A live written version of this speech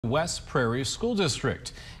West Prairie School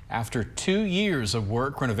District. After 2 years of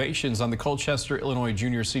work, renovations on the Colchester, Illinois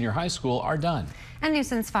Junior Senior High School are done. And News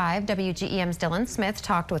Since 5, WGEM's Dylan Smith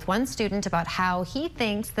talked with one student about how he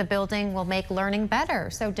thinks the building will make learning better.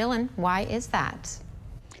 So Dylan, why is that?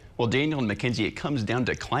 Well, Daniel and Mackenzie, it comes down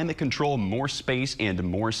to climate control, more space, and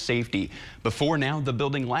more safety. Before now, the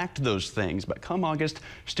building lacked those things, but come August,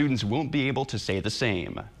 students won't be able to say the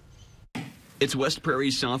same. It's West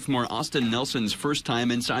Prairie sophomore Austin Nelson's first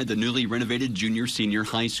time inside the newly renovated junior-senior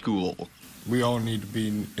high school. We all need to be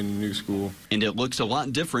in a new school. And it looks a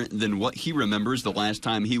lot different than what he remembers the last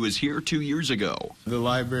time he was here 2 years ago. The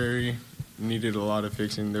library needed a lot of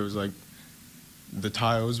fixing. There was the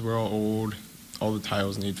tiles were all old. All the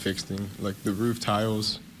tiles need fixing. Like the roof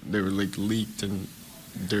tiles, they were leaked and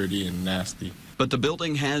dirty and nasty. But the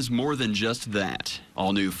building has more than just that.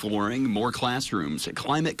 All new flooring, more classrooms,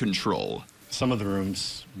 climate control. Some of the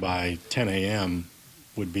rooms by 10 a.m.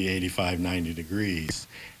 would be 85, 90 degrees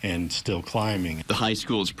and still climbing. The high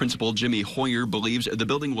school's principal, Jimmy Hoyer, believes the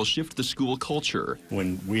building will shift the school culture.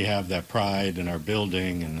 When we have that pride in our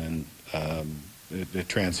building and then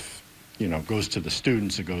it goes to the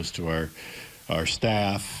students, it goes to our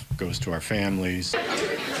staff, goes to our families.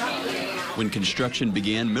 When construction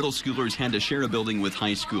began, middle schoolers had to share a building with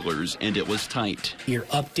high schoolers, and it was tight. You're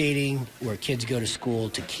updating where kids go to school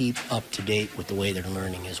to keep up to date with the way they're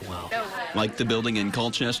learning as well. Like the building in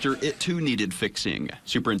Colchester, it too needed fixing.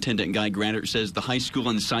 Superintendent Guy Grantert says the high school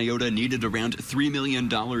in Scioto needed around $3 million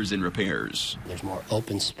in repairs. There's more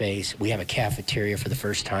open space. We have a cafeteria for the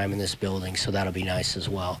first time in this building, so that'll be nice as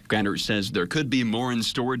well. Grantert says there could be more in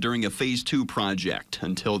store during a Phase 2 project.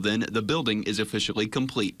 Until then, the building is officially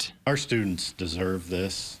complete. Our students deserve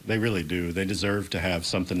this. They really do. They deserve to have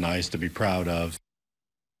something nice to be proud of.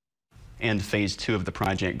 And Phase 2 of the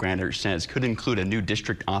project, Grantert says, could include a new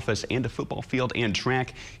district office and a football field and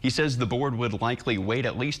track. He says the board would likely wait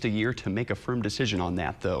at least a year to make a firm decision on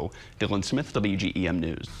that, though. Dylan Smith, WGEM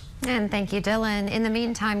News. And thank you, Dylan. In the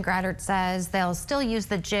meantime, Grantert says they'll still use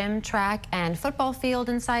the gym, track, and football field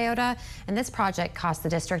in Scioto, and this project cost the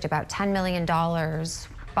district about $10 million.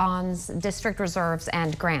 Bonds, district reserves,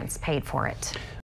 and grants paid for it.